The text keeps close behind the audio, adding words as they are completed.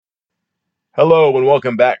Hello and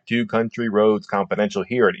welcome back to Country Roads Confidential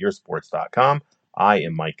here at earsports.com. I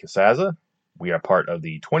am Mike Casaza. We are part of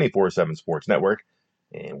the 24/7 Sports Network,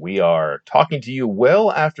 and we are talking to you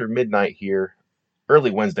well after midnight here,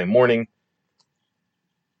 early Wednesday morning.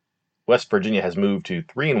 West Virginia has moved to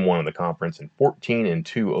 3-1 in the conference and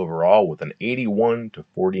 14-2 overall with an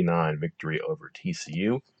 81-49 victory over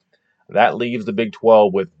TCU. That leaves the Big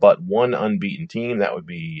 12 with but one unbeaten team. That would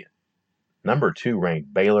be number 2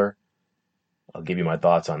 ranked Baylor. I'll give you my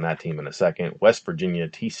thoughts on that team in a second. West Virginia,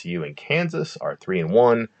 TCU, and Kansas are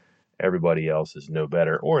 3-1. Everybody else is no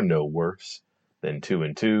better or no worse than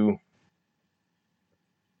 2-2.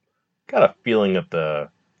 Got a feeling that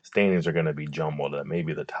the standings are going to be jumbled. That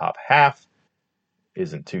maybe the top half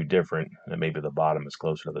isn't too different, and maybe the bottom is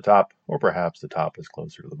closer to the top, or perhaps the top is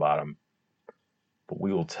closer to the bottom. But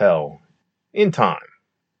we will tell in time.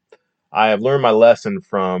 I have learned my lesson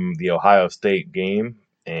from the Ohio State game,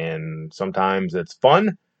 and sometimes it's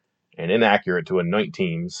fun and inaccurate to anoint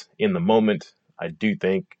teams in the moment. I do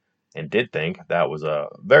think and did think that was a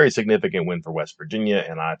very significant win for West Virginia,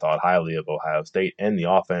 and I thought highly of Ohio State and the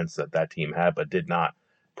offense that team had, but did not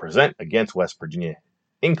present against West Virginia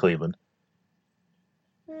in Cleveland.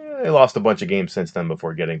 They lost a bunch of games since then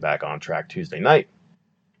before getting back on track Tuesday night.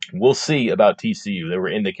 We'll see about TCU. There were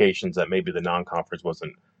indications that maybe the non-conference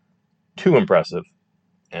wasn't too impressive,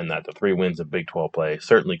 and that the 3 wins of Big 12 play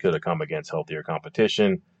certainly could have come against healthier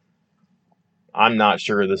competition. I'm not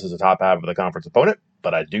sure this is a top half of the conference opponent,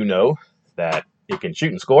 but I do know that it can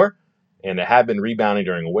shoot and score, and it had been rebounding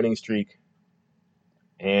during a winning streak.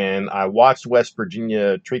 And I watched West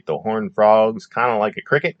Virginia treat the Horned Frogs kind of like a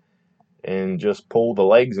cricket and just pull the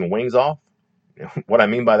legs and wings off. What I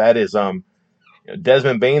mean by that is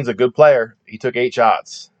Desmond Bane's a good player. He took 8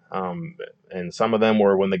 shots, and some of them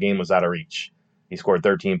were when the game was out of reach. He scored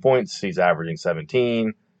 13 points. He's averaging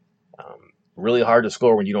 17. Really hard to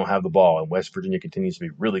score when you don't have the ball, and West Virginia continues to be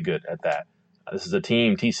really good at that. This is a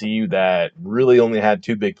team, TCU, that really only had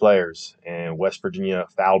 2 big players, and West Virginia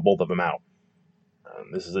fouled both of them out.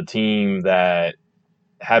 This is a team that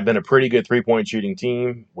had been a pretty good three-point shooting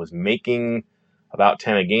team, was making about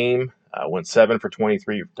 10 a game, went 7 for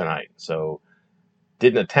 23 tonight. So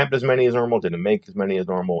didn't attempt as many as normal, didn't make as many as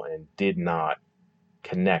normal, and did not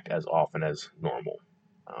connect as often as normal.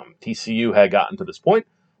 TCU had gotten to this point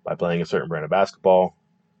by playing a certain brand of basketball,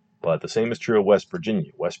 but the same is true of West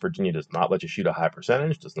Virginia. West Virginia does not let you shoot a high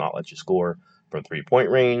percentage, does not let you score from three-point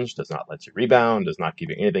range, does not let you rebound, does not give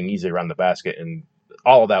you anything easy around the basket, and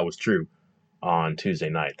all of that was true on Tuesday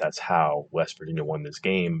night. That's how West Virginia won this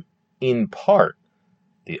game, in part.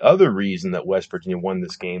 The other reason that West Virginia won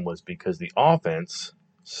this game was because the offense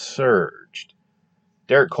surged.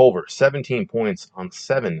 Derek Culver, 17 points on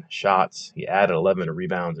 7 shots. He added 11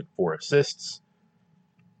 rebounds and 4 assists.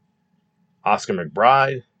 Miles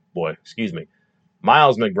McBride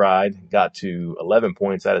got to 11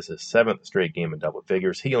 points. That is his 7th straight game in double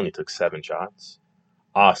figures. He only took 7 shots.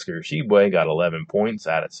 Oscar Tshiebwe got 11 points,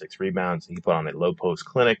 added 6 rebounds. He put on a low post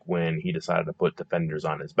clinic when he decided to put defenders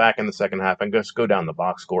on his back in the second half. And just go down the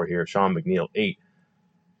box score here. Sean McNeil, 8.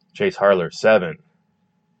 Chase Harler, 7.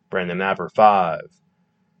 Brandon Napper, 5.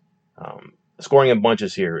 Scoring in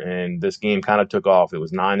bunches here, and this game kind of took off. It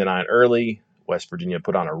was 9-9 early. West Virginia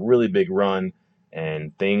put on a really big run,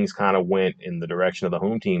 and things kind of went in the direction of the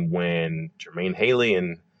home team when Jermaine Haley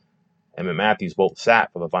and Emmett Matthews both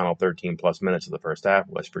sat for the final 13-plus minutes of the first half.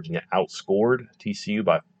 West Virginia outscored TCU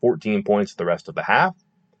by 14 points the rest of the half,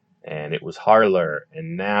 and it was Harler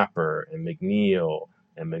and Napper and McNeil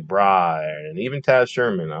and McBride and even Taz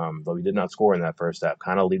Sherman, though he did not score in that first half,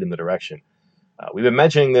 kind of leading the direction. We've been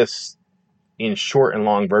mentioning this in short and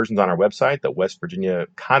long versions on our website, that West Virginia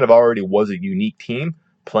kind of already was a unique team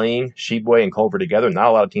playing Tshiebwe and Culver together. Not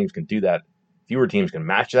a lot of teams can do that. Fewer teams can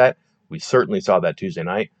match that. We certainly saw that Tuesday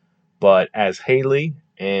night. But as Haley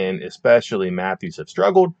and especially Matthews have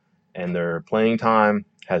struggled and their playing time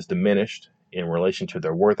has diminished in relation to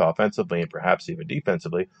their worth offensively and perhaps even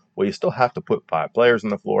defensively, well, you still have to put 5 players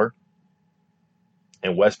on the floor.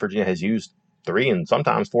 And West Virginia has used 3 and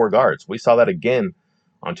sometimes 4 guards. We saw that again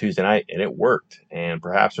on Tuesday night, and it worked. And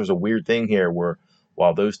perhaps there's a weird thing here where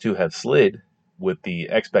while those 2 have slid with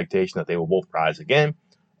the expectation that they will both rise again,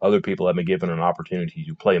 other people have been given an opportunity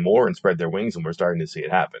to play more and spread their wings, and we're starting to see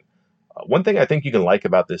it happen. One thing I think you can like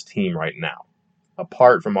about this team right now,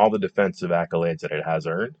 apart from all the defensive accolades that it has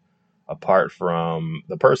earned, apart from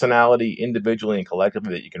the personality individually and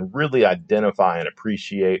collectively that you can really identify and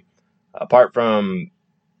appreciate, apart from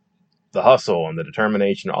the hustle and the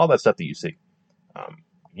determination, all that stuff that you see,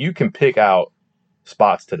 you can pick out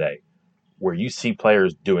spots today where you see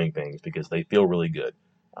players doing things because they feel really good.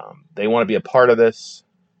 They want to be a part of this.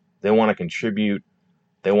 They want to contribute.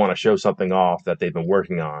 They want to show something off that they've been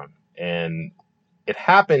working on. And it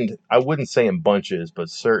happened, I wouldn't say in bunches, but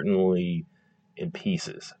certainly in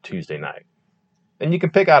pieces Tuesday night. And you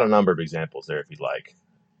can pick out a number of examples there if you'd like.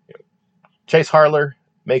 Chase Harler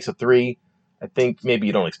makes a three. I think maybe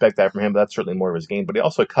you don't expect that from him, but that's certainly more of his game. But he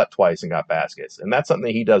also cut twice and got baskets. And that's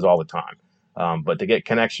something he does all the time. But to get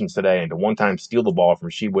connections today and to one time steal the ball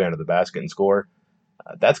from Tshiebwe under the basket and score,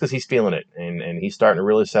 that's because he's feeling it. And he's starting to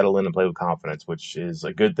really settle in and play with confidence, which is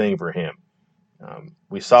a good thing for him.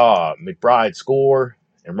 We saw McBride score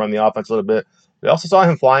and run the offense a little bit. We also saw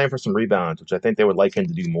him flying for some rebounds, which I think they would like him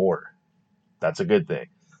to do more. That's a good thing.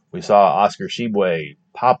 We saw Oscar Tshiebwe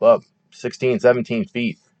pop up 16, 17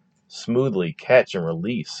 feet, smoothly catch and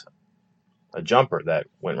release a jumper that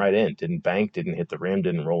went right in. Didn't bank, didn't hit the rim,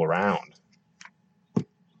 didn't roll around.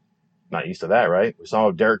 Not used to that, right? We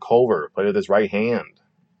saw Derek Culver play with his right hand.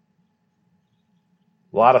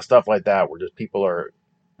 A lot of stuff like that where just people are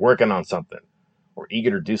working on something or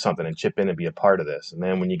eager to do something and chip in and be a part of this. And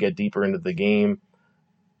then when you get deeper into the game,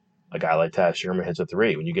 a guy like Taz Sherman hits a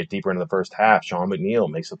three. When you get deeper into the first half, Sean McNeil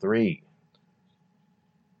makes a three.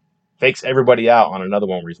 Fakes everybody out on another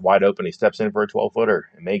one where he's wide open. He steps in for a 12-footer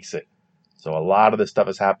and makes it. So a lot of this stuff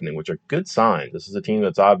is happening, which are good signs. This is a team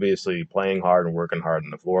that's obviously playing hard and working hard on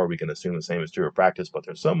the floor. We can assume the same is true of practice, but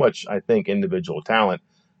there's so much, I think, individual talent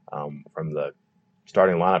from the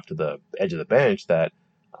starting lineup to the edge of the bench that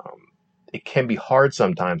it can be hard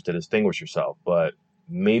sometimes to distinguish yourself. But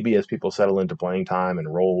maybe as people settle into playing time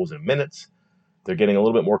and roles and minutes, they're getting a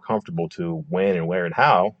little bit more comfortable to when and where and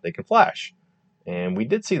how they can flash. And we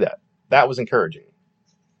did see that. That was encouraging.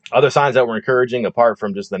 Other signs that were encouraging, apart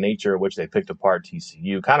from just the nature of which they picked apart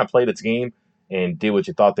TCU, kind of played its game and did what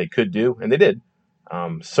you thought they could do, and they did.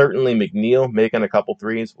 Certainly McNeil making a couple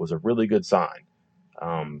threes was a really good sign.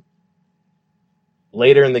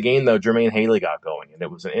 Later in the game, though, Jermaine Haley got going, and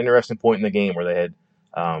it was an interesting point in the game where they had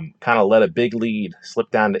kind of let a big lead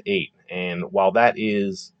slip down to 8. And while that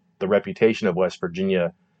is the reputation of West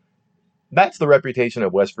Virginia, that's the reputation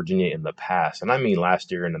of West Virginia in the past, and I mean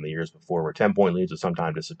last year and in the years before, where 10-point leads would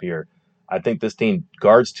sometimes disappear. I think this team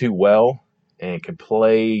guards too well and can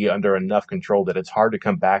play under enough control that it's hard to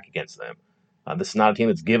come back against them. This is not a team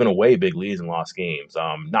that's given away big leads and lost games.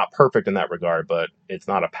 Not perfect in that regard, but it's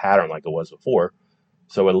not a pattern like it was before.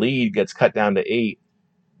 So a lead gets cut down to 8.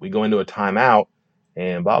 We go into a timeout,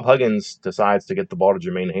 and Bob Huggins decides to get the ball to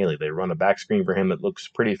Jermaine Haley. They run a back screen for him that looks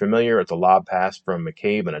pretty familiar. It's a lob pass from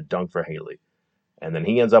McCabe and a dunk for Haley. And then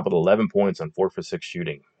he ends up with 11 points on 4 for 6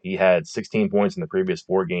 shooting. He had 16 points in the previous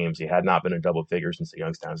 4 games. He had not been in double figures since the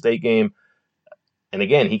Youngstown State game. And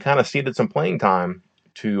again, he kind of ceded some playing time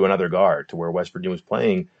to another guard, to where West Virginia was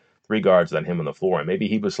playing 3 guards than him on the floor. And maybe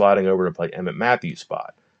he was sliding over to play Emmett Matthews'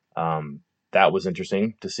 spot. That was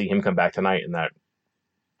interesting to see him come back tonight in that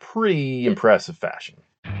pretty impressive fashion.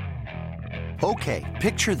 Okay,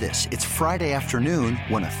 picture this. It's Friday afternoon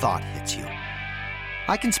when a thought hits you.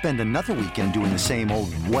 I can spend another weekend doing the same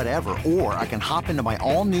old whatever, or I can hop into my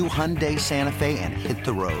all-new Hyundai Santa Fe and hit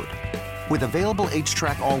the road. With available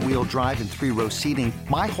H-Track all-wheel drive and 3-row seating,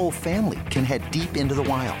 my whole family can head deep into the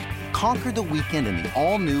wild. Conquer the weekend in the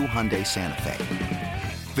all-new Hyundai Santa Fe.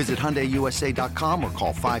 Visit HyundaiUSA.com or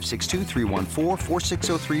call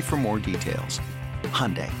 562-314-4603 for more details.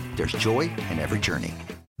 Hyundai, there's joy in every journey.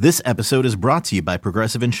 This episode is brought to you by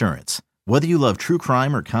Progressive Insurance. Whether you love true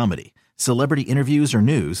crime or comedy, celebrity interviews or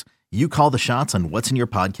news, you call the shots on what's in your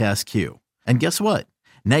podcast queue. And guess what?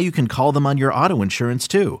 Now you can call them on your auto insurance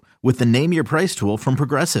too with the Name Your Price tool from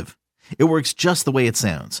Progressive. It works just the way it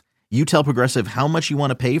sounds. You tell Progressive how much you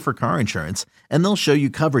want to pay for car insurance, and they'll show you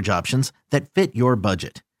coverage options that fit your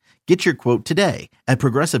budget. Get your quote today at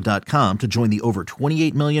Progressive.com to join the over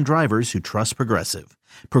 28 million drivers who trust Progressive.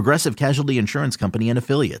 Progressive Casualty Insurance Company and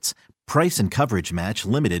Affiliates. Price and coverage match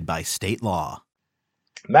limited by state law.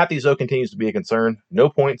 Matthews, though, continues to be a concern. No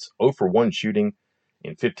points, 0 for 1 shooting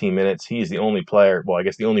in 15 minutes. He's the only player, well, I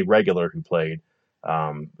guess the only regular who played,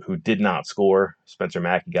 who did not score. Spencer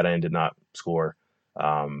Mackey got in, did not score.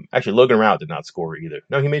 Actually, Logan Rout did not score either.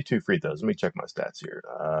 No, he made 2 free throws. Let me check my stats here.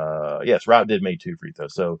 Yes, Rout did make 2 free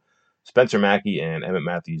throws. So Spencer Mackey and Emmett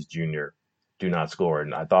Matthews Jr. do not score.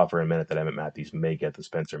 And I thought for a minute that Emmett Matthews may get the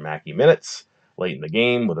Spencer Mackey minutes late in the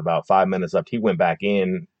game with about 5 minutes left. He went back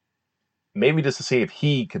in, maybe just to see if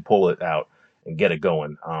he could pull it out and get it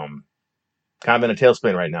going. Kind of in a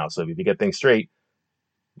tailspin right now. So if you get things straight,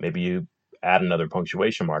 maybe you add another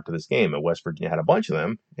punctuation mark to this game. If West Virginia had a bunch of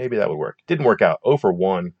them, maybe that would work. Didn't work out. 0 for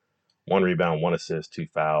 1, 1 rebound, 1 assist, 2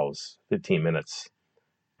 fouls, 15 minutes.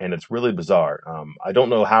 And it's really bizarre. I don't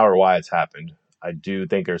know how or why it's happened. I do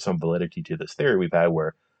think there's some validity to this theory we've had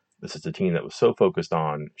where this is a team that was so focused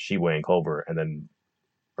on Tshiebwe and Culver, and then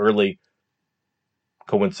early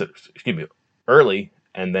early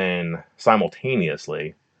and then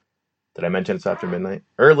simultaneously. Did I mention it's after midnight?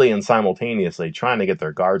 Early and simultaneously trying to get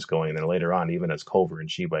their guards going, and then later on, even as Culver and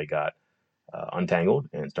Tshiebwe got untangled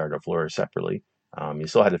and started to flourish separately, you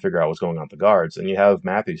still had to figure out what's going on with the guards. And you have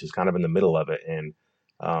Matthews who's kind of in the middle of it and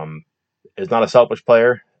is not a selfish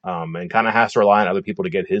player and kind of has to rely on other people to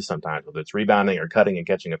get his sometimes, whether it's rebounding or cutting and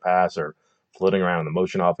catching a pass or floating around in the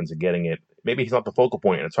motion offense and getting it. Maybe he's not the focal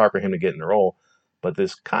point and it's hard for him to get in the role. But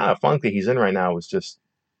this kind of funk that he's in right now is just,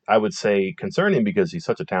 I would say, concerning because he's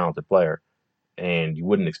such a talented player and you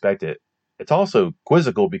wouldn't expect it. It's also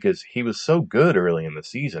quizzical because he was so good early in the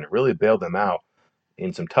season. It really bailed them out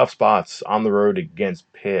in some tough spots on the road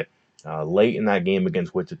against Pitt, late in that game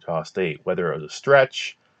against Wichita State, whether it was a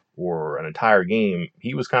stretch or an entire game.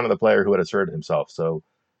 He was kind of the player who had asserted himself. So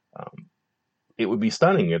um, it would be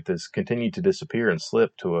stunning if this continued to disappear and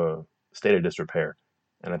slip to a state of disrepair.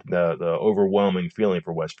 And I think the overwhelming feeling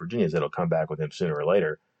for West Virginia is that it'll come back with him sooner or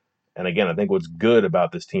later. And again, I think what's good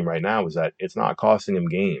about this team right now is that it's not costing them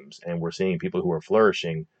games, and we're seeing people who are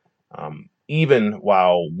flourishing, even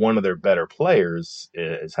while one of their better players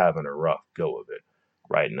is having a rough go of it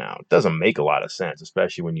right now. It doesn't make a lot of sense,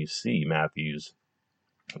 especially when you see Matthews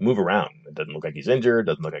move around. It doesn't look like he's injured,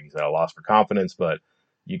 doesn't look like he's at a loss for confidence, but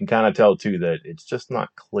you can kind of tell too that it's just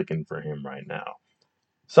not clicking for him right now.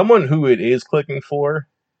 Someone who it is clicking for,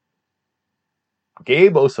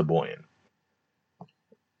 Gabe Osabuohien.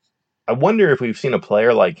 I wonder if we've seen a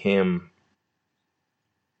player like him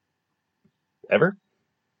ever.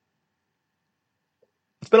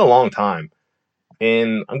 It's been a long time.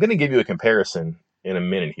 And I'm going to give you a comparison in a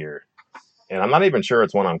minute here. And I'm not even sure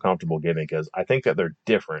it's one I'm comfortable giving because I think that they're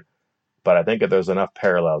different. But I think that there's enough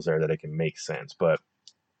parallels there that it can make sense. But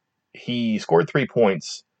he scored 3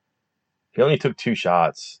 points. He only took 2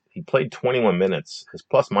 shots. He played 21 minutes. His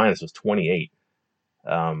plus minus was 28.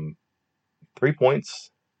 3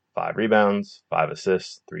 points, 5 rebounds, 5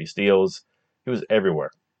 assists, 3 steals. He was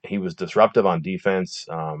everywhere. He was disruptive on defense,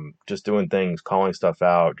 just doing things, calling stuff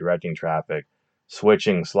out, directing traffic,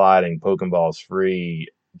 switching, sliding, poking balls free.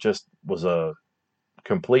 Just was a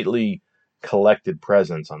completely collected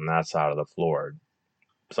presence on that side of the floor.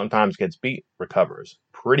 Sometimes gets beat, recovers.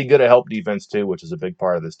 Pretty good at help defense too, which is a big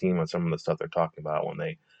part of this team on some of the stuff they're talking about when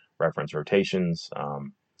they reference rotations.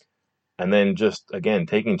 And then just, again,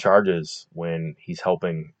 taking charges when he's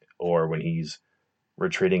helping or when he's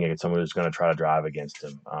retreating against someone who's going to try to drive against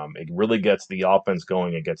him. It really gets the offense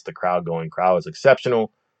going. It gets the crowd going. Crowd was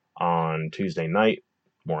exceptional on Tuesday night.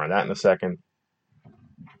 More on that in a second.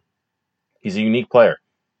 He's a unique player.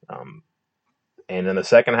 And in the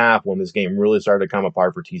second half, when this game really started to come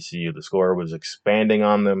apart for TCU, the score was expanding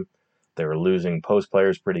on them. They were losing post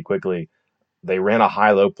players pretty quickly. They ran a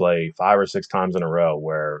high-low play 5 or 6 times in a row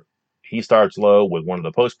where he starts low with one of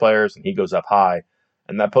the post players and he goes up high.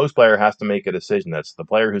 And that post player has to make a decision. That's the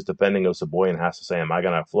player who's defending Osabuohien has to say, am I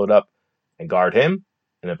going to float up and guard him?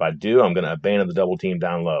 And if I do, I'm going to abandon the double team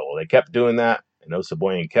down low. Well, they kept doing that, and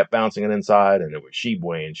Osabuohien kept bouncing it inside, and it was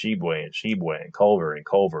Tshiebwe and Tshiebwe and Tshiebwe and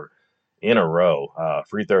Culver in a row.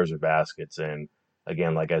 Free throws or baskets. And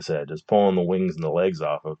again, like I said, just pulling the wings and the legs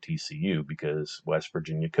off of TCU because West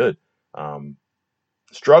Virginia could.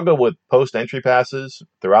 Struggled with post-entry passes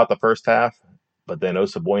throughout the first half, but then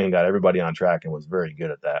Osabuohien got everybody on track and was very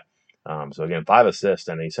good at that. So again, 5 assists,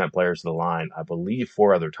 and he sent players to the line, I believe,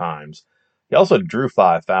 4 other times. He also drew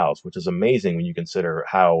 5 fouls, which is amazing when you consider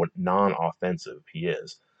how non-offensive he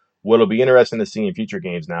is. What'll be interesting to see in future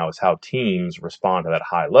games now is how teams respond to that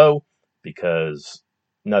high-low, because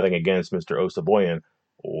nothing against Mr. Osabuohien,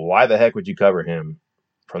 why the heck would you cover him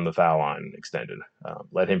from the foul line extended?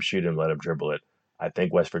 Let him shoot him, let him dribble it. I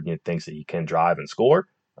think West Virginia thinks that he can drive and score.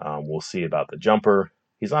 We'll see about the jumper.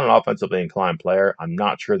 He's not an offensively inclined player. I'm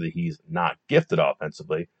not sure that he's not gifted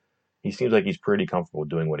offensively. He seems like he's pretty comfortable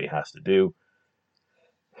doing what he has to do.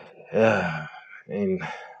 And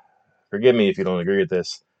forgive me if you don't agree with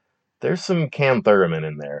this. There's some Cam Thurman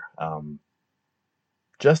in there.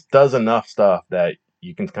 Just does enough stuff that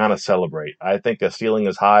you can kind of celebrate. I think the ceiling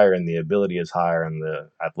is higher and the ability is higher and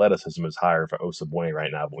the athleticism is higher for Osabuohien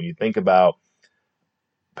right now. But when you think about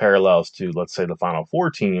parallels to, let's say, the Final Four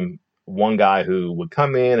team, one guy who would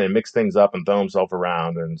come in and mix things up and throw himself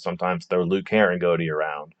around and sometimes throw Luke Herringody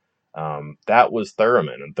around. That was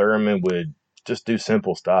Thurman, and Thurman would just do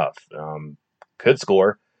simple stuff. Could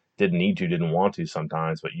score, didn't need to, didn't want to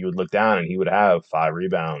sometimes, but you would look down and he would have 5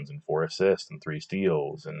 rebounds and 4 assists and 3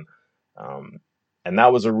 steals. And And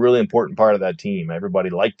that was a really important part of that team. Everybody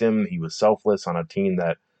liked him. He was selfless on a team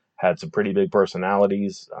that had some pretty big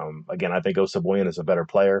personalities. Again, I think Osabuoyen is a better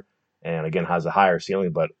player and, again, has a higher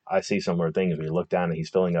ceiling, but I see similar things when you look down and he's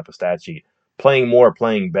filling up a stat sheet, playing more,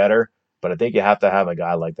 playing better. But I think you have to have a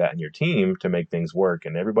guy like that in your team to make things work.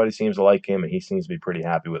 And everybody seems to like him, and he seems to be pretty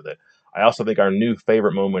happy with it. I also think our new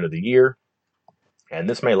favorite moment of the year, and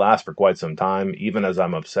this may last for quite some time, even as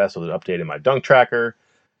I'm obsessed with updating my dunk tracker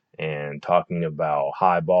and talking about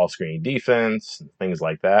high ball screen defense and things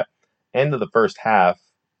like that. End of the first half,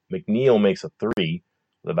 McNeil makes a three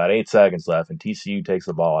with about 8 seconds left, and TCU takes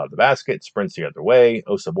the ball out of the basket, sprints the other way.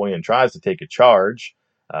 Osabuoyen tries to take a charge.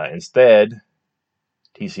 Instead,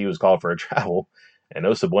 TCU was called for a travel, and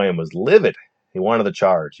Osabuoyen was livid. He wanted the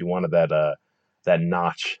charge. He wanted that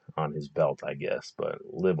notch on his belt, I guess, but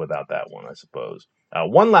live without that one, I suppose.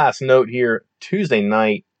 One last note here: Tuesday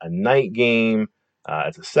night, a night game.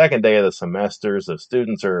 It's the second day of the semester, so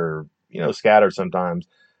students are scattered sometimes.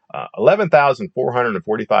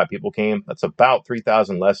 11,445 people came. That's about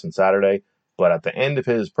 3,000 less than Saturday. But at the end of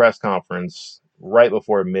his press conference, right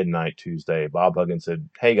before midnight Tuesday, Bob Huggins said,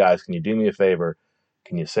 "Hey guys, can you do me a favor?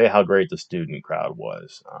 Can you say how great the student crowd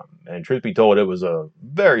was?" And truth be told, it was a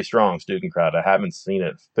very strong student crowd. I haven't seen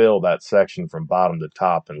it fill that section from bottom to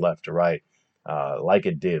top and left to right like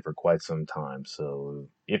it did for quite some time. So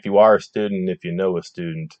if you are a student, if you know a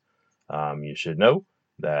student, you should know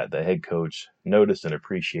that the head coach noticed and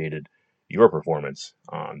appreciated your performance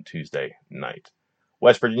on Tuesday night.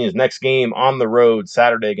 West Virginia's next game on the road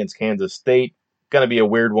Saturday against Kansas State. Going to be a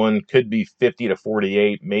weird one. Could be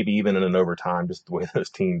 50-48, maybe even in an overtime, just the way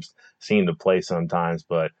those teams seem to play sometimes.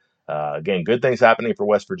 But again, good things happening for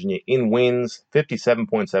West Virginia in wins,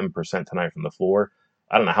 57.7% tonight from the floor.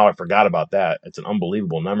 I don't know how I forgot about that. It's an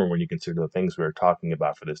unbelievable number when you consider the things we were talking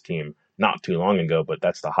about for this team not too long ago, but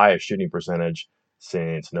that's the highest shooting percentage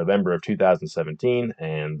since November of 2017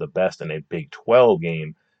 and the best in a Big 12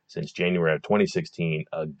 game since January of 2016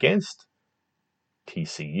 against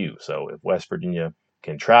TCU. So if West Virginia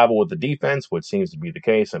can travel with the defense, which seems to be the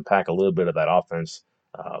case, and pack a little bit of that offense,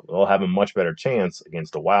 they'll have a much better chance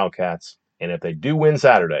against the Wildcats. And if they do win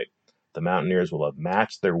Saturday, the Mountaineers will have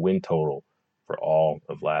matched their win total for all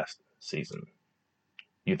of last season.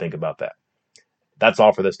 You think about that. That's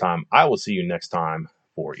all for this time. I will see you next time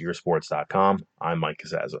for earsports.com. I'm Mike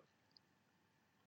Casazza.